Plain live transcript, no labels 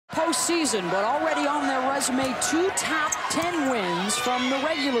postseason, but already on their resume 2 top 10 wins from the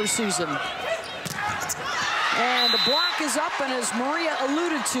regular season. And the block is up, and as Maria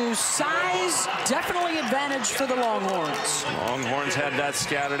alluded to, size definitely advantage for the Longhorns. Longhorns had that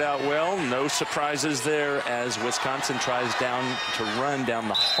scouted out well. No surprises there as Wisconsin tries to run down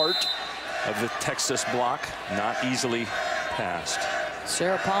the heart of the Texas block. Not easily passed.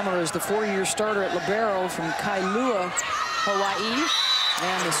 Sarah Palmer is the 4-year starter at libero from Kailua, Hawaii.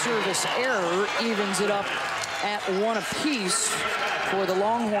 And the service error evens it up at 1 apiece for the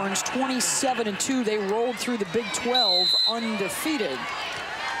Longhorns. 27-2. They rolled through the Big 12 undefeated.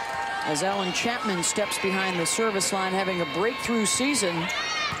 As Ellen Chapman steps behind the service line, having a breakthrough season,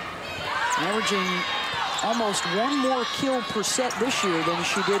 averaging almost 1 more kill per set this year than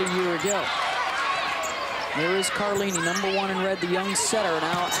she did a year ago. There is Carlini, #1 in red, the young setter.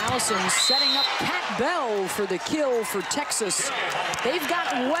 Now Allison setting up Kat Bell for the kill for Texas. They've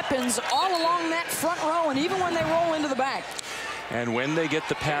got weapons all along that front row, and even when they roll into the back. And when they get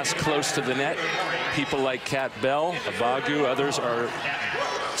the pass close to the net, people like Kat Bell, Abagu, others are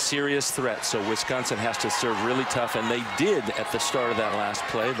serious threats. So Wisconsin has to serve really tough, and they did at the start of that last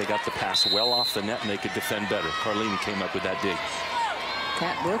play. They got the pass well off the net, and they could defend better. Carlini came up with that dig.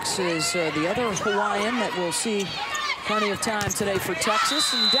 Kat Brooks is the other Hawaiian that will see plenty of time today for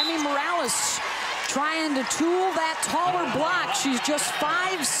Texas. And Demi Morales trying to tool that taller block. She's just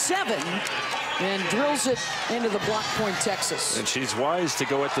 5'7", and drills it into the block point, Texas. And she's wise to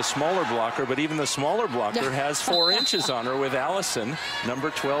go at the smaller blocker, but even the smaller blocker has 4 inches on her with Allison,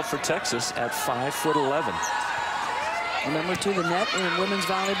 #12 for Texas, at 5'11". Remember, to the net in women's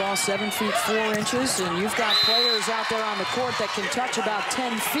volleyball, 7 feet 4 inches, and you've got players out there on the court that can touch about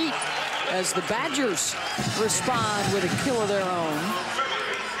 10 feet as the Badgers respond with a kill of their own.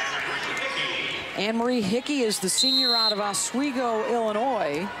 Anne-Marie Hickey is the senior out of Oswego,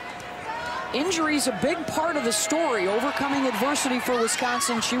 Illinois. Injury's a big part of the story, overcoming adversity for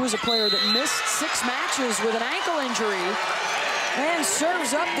Wisconsin. She was a player that missed 6 matches with an ankle injury and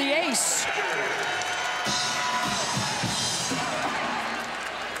serves up the ace.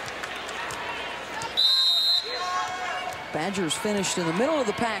 Badgers finished in the middle of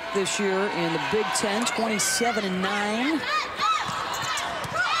the pack this year in the Big Ten, 27-9.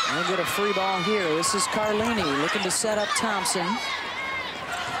 They'll get a free ball here. This is Carlini looking to set up Thompson.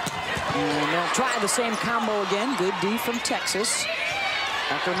 And they'll try the same combo again. Good D from Texas.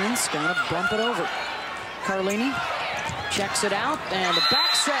 Ackerman's gonna bump it over. Carlini checks it out, and the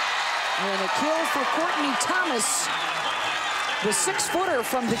back set. And a kill for Courtney Thomas, the 6-footer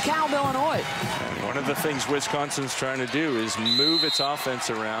from DeKalb, Illinois. And one of the things Wisconsin's trying to do is move its offense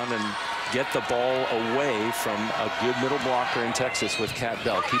around and get the ball away from a good middle blocker in Texas with Kat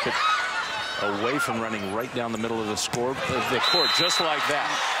Bell. Keep it away from running right down the middle of the court, just like that.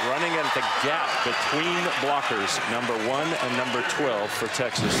 Running at the gap between blockers, #1 and #12 for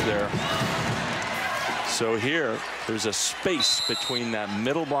Texas there. So here, there's a space between that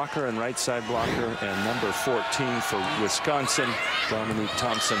middle blocker and right side blocker, and #14 for Wisconsin, Dominique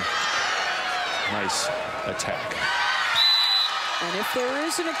Thompson. Nice attack. And if there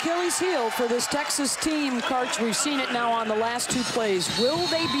is an Achilles heel for this Texas team, Karch, we've seen it now on the last 2 plays. Will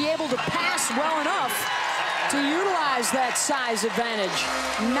they be able to pass well enough to utilize that size advantage?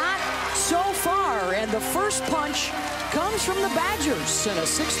 Not so far, and the first punch comes from the Badgers in a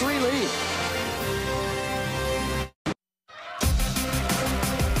 6-3 lead.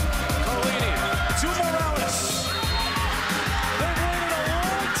 Carlini to Morales. They've waited a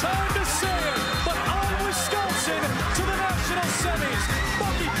long time to say it, but on Wisconsin to the national semis.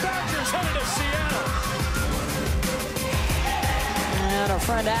 Bucky Badgers headed to Seattle. And our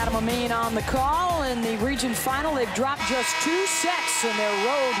friend Adam Amin on the call in the region final. They've dropped just 2 sets in their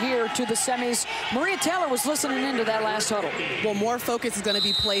road here to the semis. Maria Taylor was listening into that last huddle. Well, more focus is going to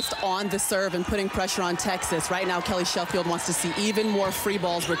be placed on the serve and putting pressure on Texas. Right now, Kelly Sheffield wants to see even more free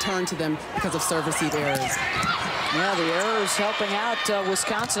balls returned to them because of serve receive errors. Yeah, the errors helping out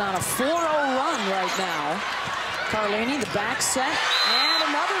Wisconsin on a 4-0 run right now. Carlini, the back set, and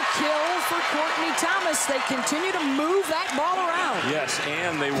another kill for Courtney Thomas. They continue to move that ball around. Yes,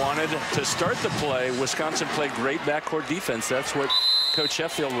 and they wanted to start the play. Wisconsin played great backcourt defense. That's what Coach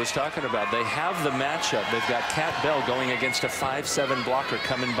Sheffield was talking about. They have the matchup. They've got Kat Bell going against a 5'7" blocker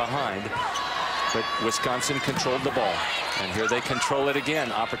coming behind. But Wisconsin controlled the ball. And here they control it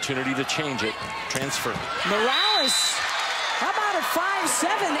again. Opportunity to change it. Transfer. Morales, how about a at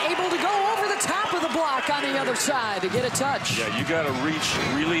 5'7", able to go over the top of the block on the other side to get a touch. Yeah, you got to reach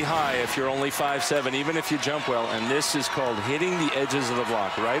really high if you're only 5'7", even if you jump well. And this is called hitting the edges of the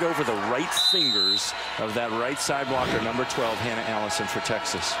block, right over the right fingers of that right side blocker, number 12, Hannah Allison for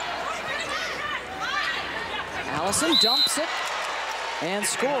Texas. Allison dumps it and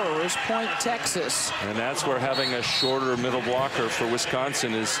scores. Point Texas. And that's where having a shorter middle blocker for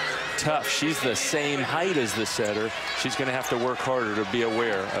Wisconsin is tough. She's the same height as the setter. She's going to have to work harder to be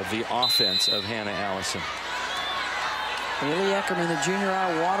aware of the offense of Hannah Allison. Haley Eckerman, the junior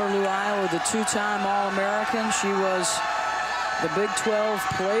out of Waterloo, Iowa, the two-time All-American. She was the Big 12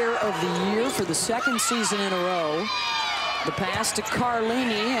 Player of the Year for the second season in a row. The pass to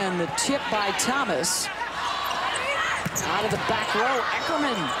Carlini and the tip by Thomas. Out of the back row,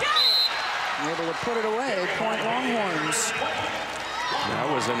 Eckerman able to put it away. Point Longhorns. That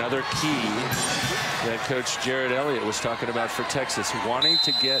was another key that Coach Jared Elliott was talking about for Texas, wanting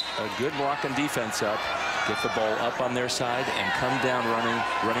to get a good block and defense up, get the ball up on their side, and come down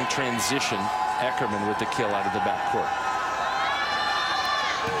running transition. Eckerman with the kill out of the backcourt.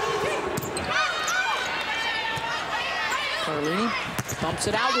 Carlini bumps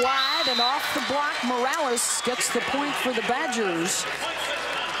it out wide and off the block. Morales gets the point for the Badgers.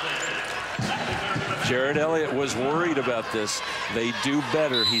 Jared Elliott was worried about this. They do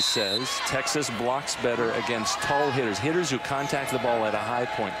better, he says. Texas blocks better against tall hitters, hitters who contact the ball at a high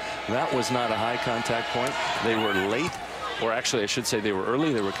point. That was not a high contact point. They were late, or actually I should say they were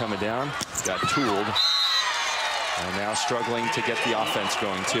early. They were coming down, got tooled, and now struggling to get the offense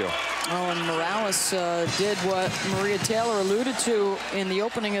going too. Oh, and Morales did what Maria Taylor alluded to in the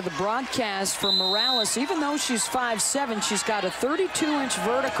opening of the broadcast. For Morales, even though she's 5'7", she's got a 32-inch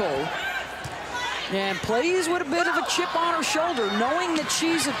vertical and plays with a bit of a chip on her shoulder, knowing that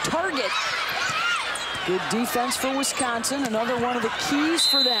she's a target. Good defense for Wisconsin, another one of the keys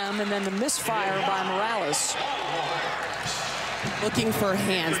for them, and then the misfire by Morales. Looking for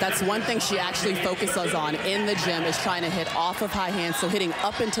hands. That's one thing she actually focuses on in the gym, is trying to hit off of high hands. So hitting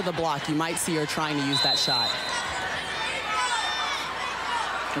up into the block, you might see her trying to use that shot.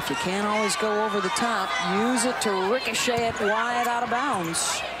 If you can't always go over the top, use it to ricochet it wide out of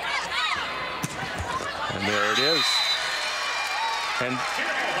bounds. And there it is. And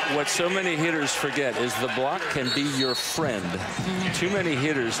what so many hitters forget is the block can be your friend. Too many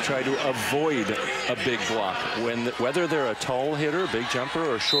hitters try to avoid a big block, whether they're a tall hitter, big jumper,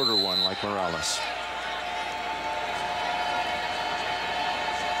 or a shorter one like Morales.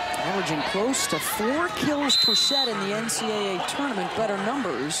 Averaging close to 4 kills per set in the NCAA tournament. Better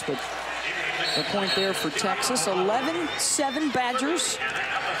numbers, but a point there for Texas. 11-7 Badgers.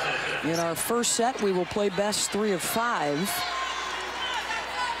 In our first set, we will play best 3 of 5.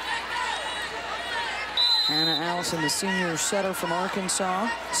 Hannah Allison, the senior setter from Arkansas,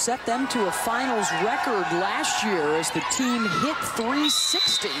 set them to a finals record last year as the team hit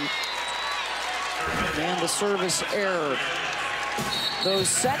 360. And the service error. Those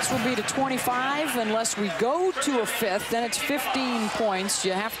sets will be to 25 unless we go to a 5th. Then it's 15 points.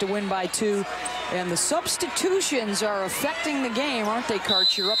 You have to win by 2. And the substitutions are affecting the game, aren't they,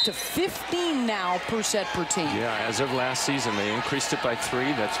 Karch? You're up to 15 now per set per team. Yeah, as of last season, they increased it by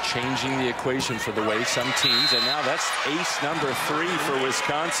 3. That's changing the equation for the way some teams. And now that's ace number 3 for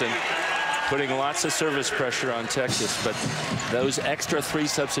Wisconsin, putting lots of service pressure on Texas. But those extra 3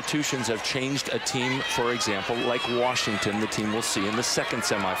 substitutions have changed a team, for example, like Washington, the team we'll see in the second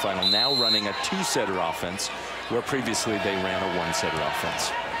semifinal, now running a 2-setter offense, where previously they ran a 1-setter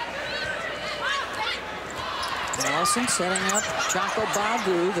offense. Allison setting up Jocko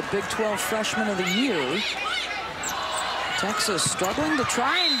Bagu, the Big 12 Freshman of the Year. Texas struggling to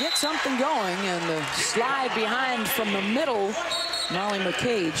try and get something going, and the slide behind from the middle. Molly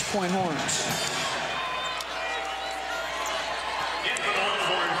McCage, Point Horns.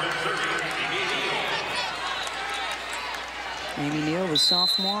 Amy Neal, the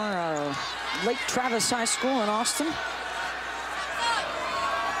sophomore out of Lake Travis High School in Austin.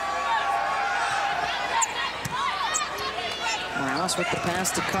 Morales with the pass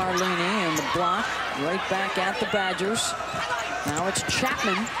to Carlini, and the block right back at the Badgers. Now it's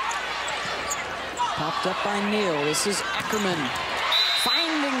Chapman. Popped up by Neal. This is Eckerman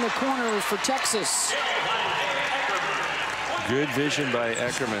finding the corner for Texas. Good vision by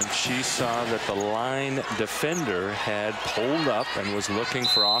Eckerman. She saw that the line defender had pulled up and was looking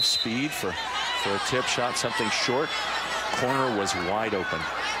for off speed for a tip shot, something short. Corner was wide open.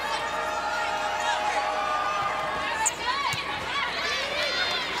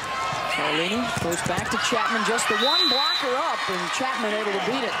 Carlini goes back to Chapman, just the one blocker up, and Chapman able to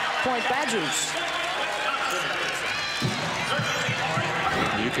beat it. Point Badgers.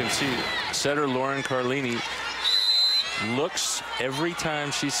 can see setter Lauren Carlini looks every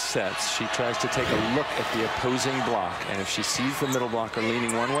time she sets. She tries to take a look at the opposing block, and if she sees the middle blocker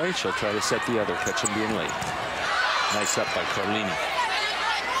leaning one way, she'll try to set the other, catch him being late. Nice up by Carlini.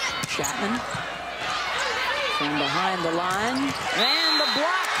 Chapman from behind the line, and the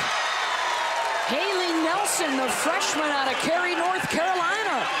block. Haley Nelson, the freshman out of Cary, North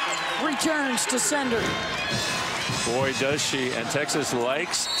Carolina, returns to sender. Boy, does she. And Texas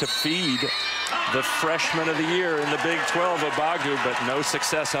likes to feed the freshman of the year in the Big 12, Abagu, but no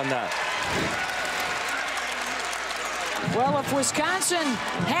success on that. Well, if Wisconsin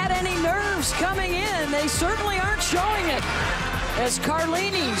had any nerves coming in, they certainly aren't showing it, as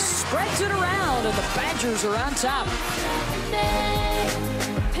Carlini spreads it around and the Badgers are on top.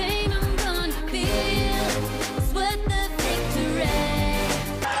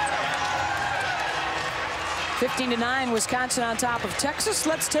 15-9, Wisconsin on top of Texas.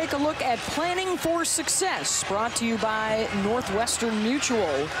 Let's take a look at planning for success, brought to you by Northwestern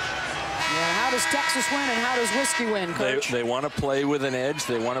Mutual. How does Texas win and how does Whiskey win, Coach? They want to play with an edge.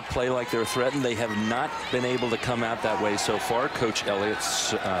 They want to play like they're threatened. They have not been able to come out that way so far. Coach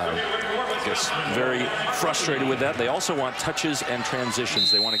Elliott's, I guess, very frustrated with that. They also want touches and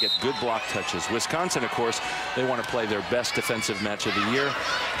transitions. They want to get good block touches. Wisconsin, of course, they want to play their best defensive match of the year.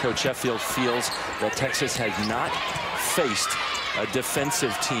 Coach Sheffield feels that Texas has not faced a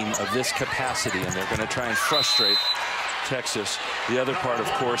defensive team of this capacity, and they're going to try and frustrate Texas. The other part, of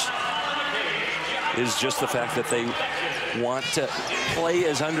course, is just the fact that they want to play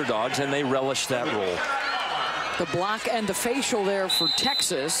as underdogs, and they relish that role. The block and the facial there for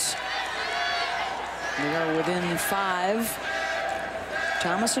Texas. They are within 5.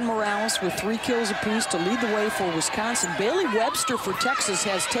 Thomas and Morales with 3 kills apiece to lead the way for Wisconsin. Bailey Webster for Texas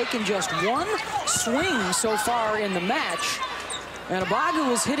has taken just 1 swing so far in the match, and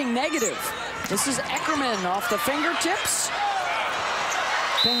Abagu is hitting negative. This is Eckerman off the fingertips.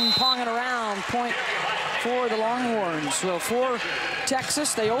 Ping-ponging around, point for the Longhorns. So for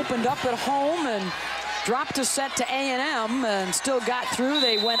Texas, they opened up at home and dropped a set to A&M and still got through.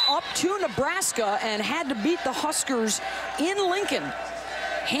 They went up to Nebraska and had to beat the Huskers in Lincoln,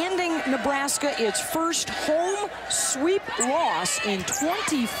 handing Nebraska its first home sweep loss in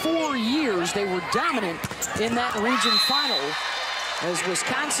 24 years. They were dominant in that region final. As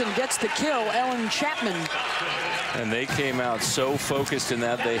Wisconsin gets the kill, Ellen Chapman. And they came out so focused in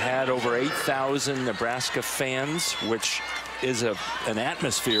that they had over 8,000 Nebraska fans, which is an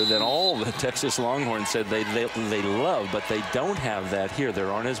atmosphere that all the Texas Longhorns said they love, but they don't have that here.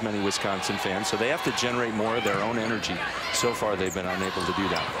 There aren't as many Wisconsin fans, so they have to generate more of their own energy. So far, they've been unable to do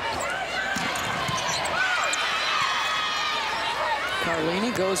that.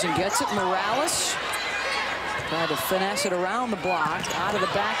 Carlini goes and gets it. Morales tried to finesse it around the block, out of the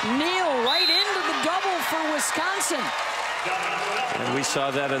back. Neal right into the double for Wisconsin. And we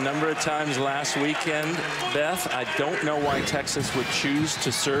saw that a number of times last weekend, Beth. I don't know why Texas would choose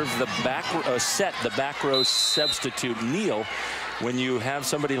to serve the set the back row substitute Neal when you have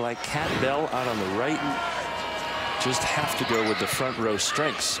somebody like Kat Bell out on the right. Just have to go with the front row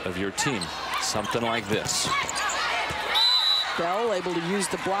strengths of your team. Something like this. Bell able to use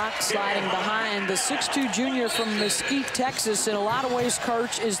the block, sliding behind. The 6'2" junior from Mesquite, Texas, in a lot of ways,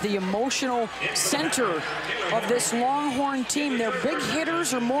 Coach, is the emotional center of this Longhorn team. Their big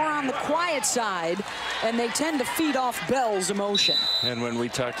hitters are more on the quiet side, and they tend to feed off Bell's emotion. And when we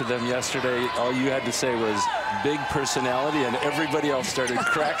talked to them yesterday, all you had to say was big personality, and everybody else started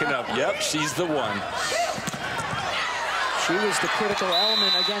cracking up. Yep, she's the one. She was the critical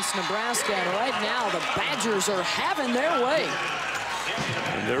element against Nebraska, and right now the Badgers are having their way.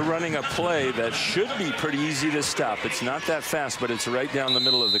 And they're running a play that should be pretty easy to stop. It's not that fast, but it's right down the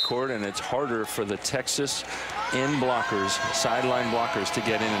middle of the court, and it's harder for the Texas end blockers, sideline blockers, to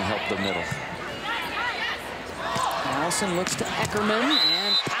get in and help the middle. Allison looks to Eckerman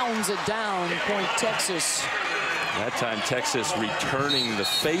and pounds it down. Point Texas. That time Texas returning the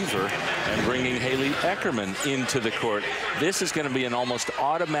favor and bringing Haley Eckerman into the court. This is going to be an almost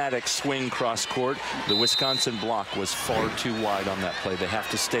automatic swing cross court. The Wisconsin block was far too wide on that play. They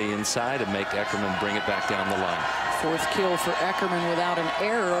have to stay inside and make Eckerman bring it back down the line. 4th kill for Eckerman without an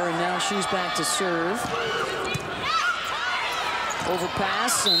error, and now she's back to serve.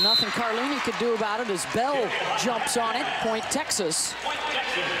 Overpass, and nothing Carlini could do about it as Bell jumps on it. Point Texas.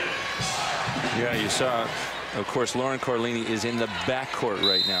 Yeah, you saw. Of course, Lauren Carlini is in the backcourt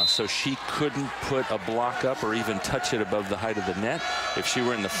right now, so she couldn't put a block up or even touch it above the height of the net. If she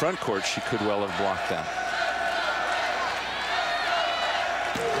were in the front court, she could well have blocked that.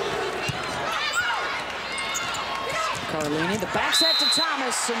 Carlini, the back set to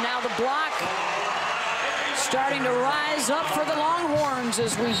Thomas, and now the block starting to rise up for the Longhorns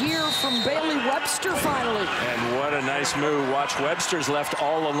as we hear from Bailey Webster finally. And what a nice move. Watch, Webster's left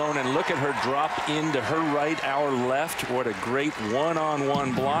all alone, and look at her drop into her right, our left. What a great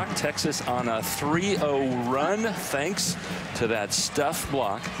one-on-one block. Texas on a 3-0 run thanks to that stuff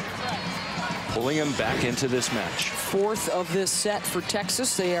block, pulling them back into this match. Fourth of this set for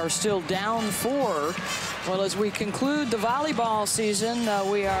Texas. They are still down 4. Well, as we conclude the volleyball season,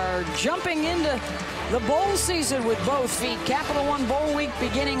 we are jumping into the bowl season with both feet. Capital One Bowl Week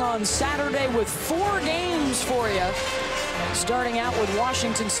beginning on Saturday with 4 games for you. Starting out with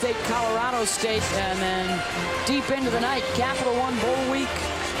Washington State, Colorado State, and then deep into the night, Capital One Bowl Week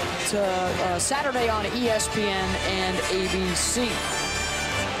to Saturday on ESPN and ABC.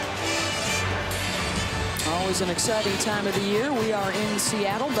 Always an exciting time of the year. We are in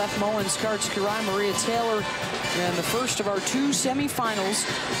Seattle. Beth Mullins, Karts Kirai, Maria Taylor, and the first of our 2 semifinals.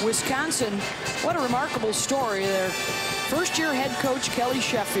 Wisconsin, what a remarkable story there. First-year head coach Kelly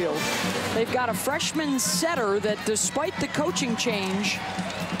Sheffield. They've got a freshman setter that, despite the coaching change,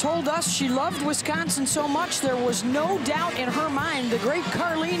 told us she loved Wisconsin so much there was no doubt in her mind the great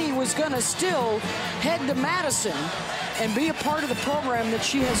Carlini was going to still head to Madison and be a part of the program that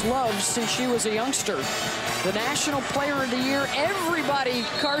she has loved since she was a youngster. The National Player of the Year, everybody,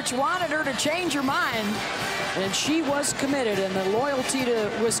 Karch, wanted her to change her mind, and she was committed, and the loyalty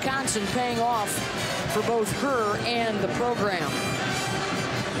to Wisconsin paying off for both her and the program.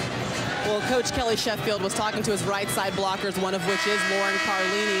 Well, Coach Kelly Sheffield was talking to his right side blockers, one of which is Lauren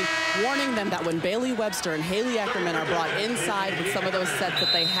Carlini, warning them that when Bailey Webster and Haley Eckerman are brought inside with some of those sets,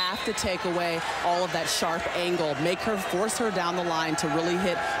 that they have to take away all of that sharp angle, make her, force her down the line to really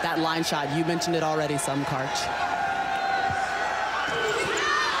hit that line shot. You mentioned it already, some, Karch.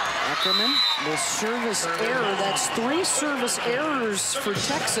 Eckerman, the service error. That's 3 service errors for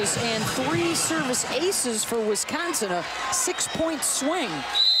Texas and 3 service aces for Wisconsin, a 6-point swing.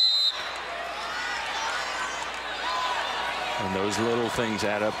 And those little things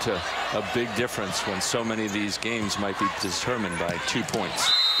add up to a big difference when so many of these games might be determined by 2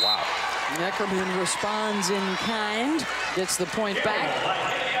 points. Wow. Eckerman responds in kind, gets the point back.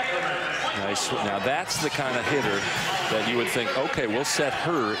 Nice. Now that's the kind of hitter that you would think, okay, we'll set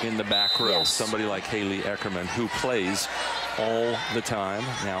her in the back row. Yes. Somebody like Haley Eckerman, who plays all the time.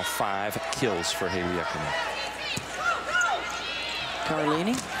 Now 5 kills for Haley Eckerman.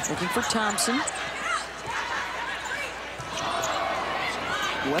 Carlini looking for Thompson.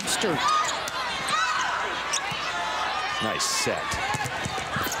 Webster. Nice set.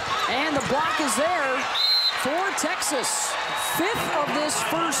 And the block is there for Texas. 5th of this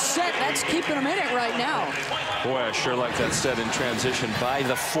first set. That's keeping them in it right now. Boy, I sure like that set in transition by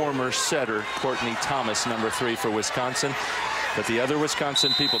the former setter, Courtney Thomas, number 3 for Wisconsin. But the other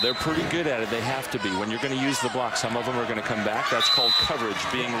Wisconsin people, they're pretty good at it. They have to be. When you're going to use the block, some of them are going to come back. That's called coverage,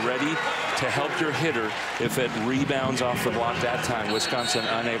 being ready to help your hitter if it rebounds off the block that time. Wisconsin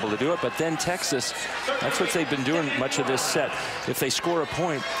unable to do it. But then Texas, that's what they've been doing much of this set. If they score a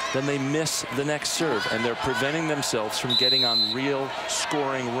point, then they miss the next serve, and they're preventing themselves from getting on real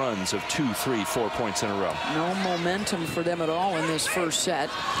scoring runs of 2, 3, 4 points in a row. No momentum for them at all in this first set.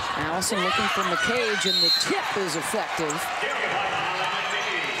 Allison looking from the cage, and the tip is effective.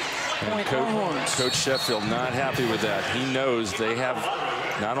 Point Longhorns. Coach Sheffield not happy with that. He knows they have,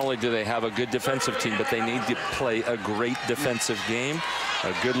 not only do they have a good defensive team, but they need to play a great defensive game.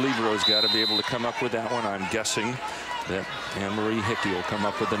 A good libero's got to be able to come up with that one. I'm guessing that Anne-Marie Hickey will come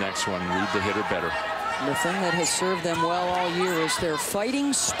up with the next one, read the hitter better. The thing that has served them well all year is their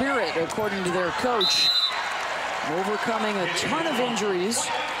fighting spirit, according to their coach. Overcoming a ton of injuries,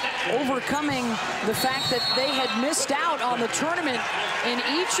 overcoming the fact that they had missed out on the tournament in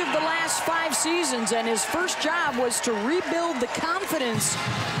each of the last 5 seasons, and his first job was to rebuild the confidence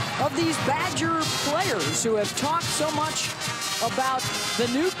of these Badger players who have talked so much about the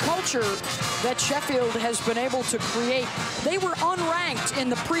new culture that Sheffield has been able to create. They were unranked in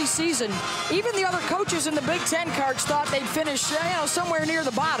the preseason. Even the other coaches in the Big Ten, Karch, thought they'd finish somewhere near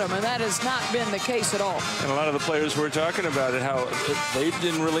the bottom, and that has not been the case at all. And a lot of the players were talking about it, how they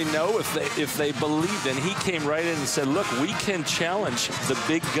didn't really know if they believed. And he came right in and said, look, we can challenge the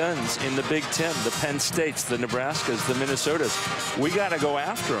big guns in the Big Ten, the Penn States, the Nebraskas, the Minnesotas. We got to go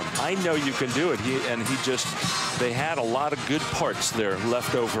after them. him. I know you can do it. They had a lot of good parts there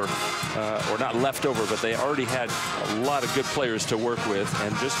left over, or not left over, but they already had a lot of good players to work with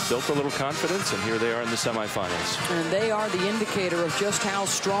and just built a little confidence, and here they are in the semifinals. And they are the indicator of just how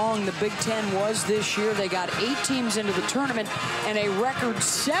strong the Big Ten was this year. They got 8 teams into the tournament, and a record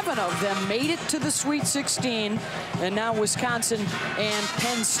 7 of them made it to the Sweet 16. And now Wisconsin and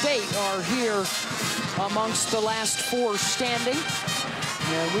Penn State are here amongst the last 4 standing.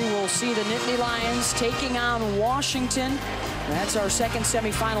 And we will see the Nittany Lions taking on Washington. That's our second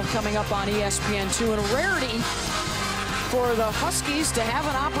semifinal coming up on ESPN2. And a rarity for the Huskies to have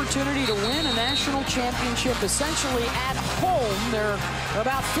an opportunity to win a national championship essentially at home. They're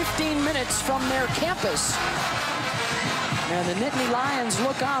about 15 minutes from their campus. And the Nittany Lions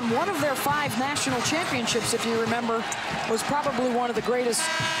look on. One of their 5 national championships, if you remember, was probably one of the greatest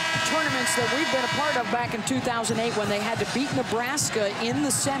tournaments that we've been a part of back in 2008 when they had to beat Nebraska in the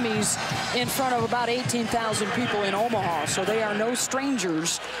semis in front of about 18,000 people in Omaha. So they are no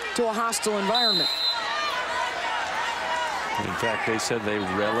strangers to a hostile environment. In fact, they said they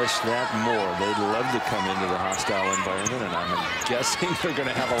relish that more. They'd love to come into the hostile environment, and I'm guessing they're going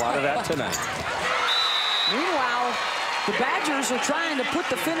to have a lot of that tonight. Meanwhile, the Badgers are trying to put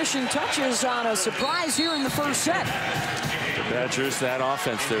the finishing touches on a surprise here in the first set. The Badgers, that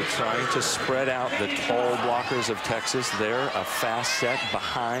offense, they're trying to spread out the tall blockers of Texas. They're a fast set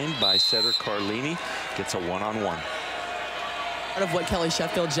behind by setter Carlini. Gets a one-on-one. Part of what Kelly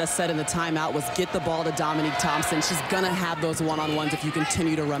Sheffield just said in the timeout was get the ball to Dominique Thompson. She's going to have those one-on-ones if you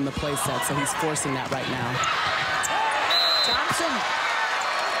continue to run the play set, so he's forcing that right now. Thompson.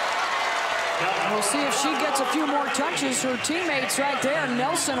 We'll see if she gets a few more touches. Her teammates right there,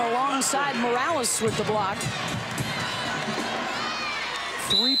 Nelson alongside Morales with the block.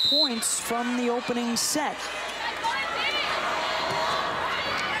 3 points from the opening set.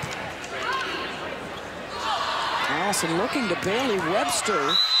 Allison looking to Bailey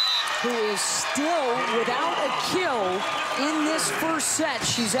Webster, who is still without a kill in this first set.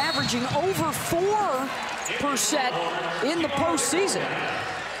 She's averaging over 4 per set in the postseason.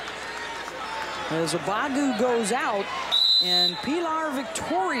 As Abagu goes out, and Pilar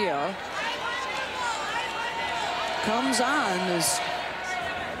Victoria comes on as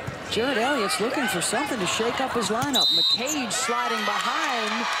Jared Elliott's looking for something to shake up his lineup. McCage sliding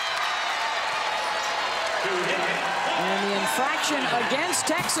behind. And the infraction against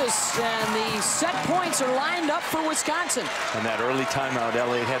Texas, and the set points are lined up for Wisconsin. And that early timeout,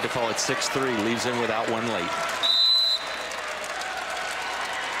 Elliott had to call it 6-3, leaves in without one late.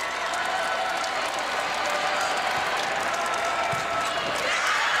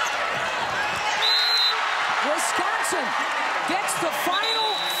 Wisconsin gets the final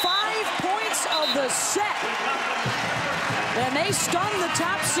 5 points of the set. And they stun the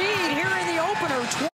top seed here in the opener.